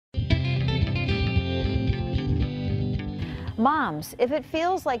Moms, if it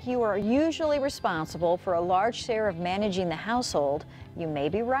feels like you are usually responsible for a large share of managing the household, you may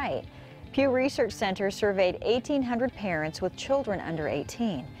be right. Pew Research Center surveyed 1,800 parents with children under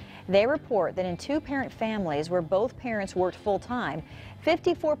 18. They report that in two-parent families where both parents worked full-time,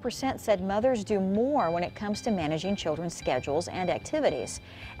 54% said mothers do more when it comes to managing children's schedules and activities.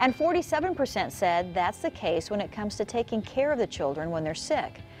 And 47% said that's the case when it comes to taking care of the children when they're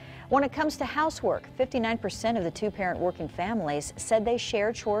sick. When it comes to housework, 59% of the two-parent working families said they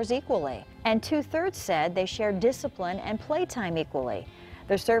share chores equally, and 2/3 said they share discipline and playtime equally.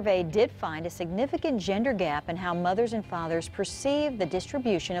 The survey did find a significant gender gap in how mothers and fathers perceive the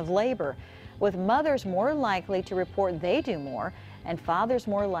distribution of labor, with mothers more likely to report they do more and fathers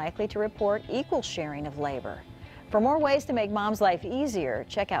more likely to report equal sharing of labor. For more ways to make mom's life easier,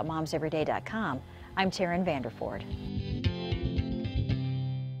 check out momseveryday.com. I'm Taryn Vanderford.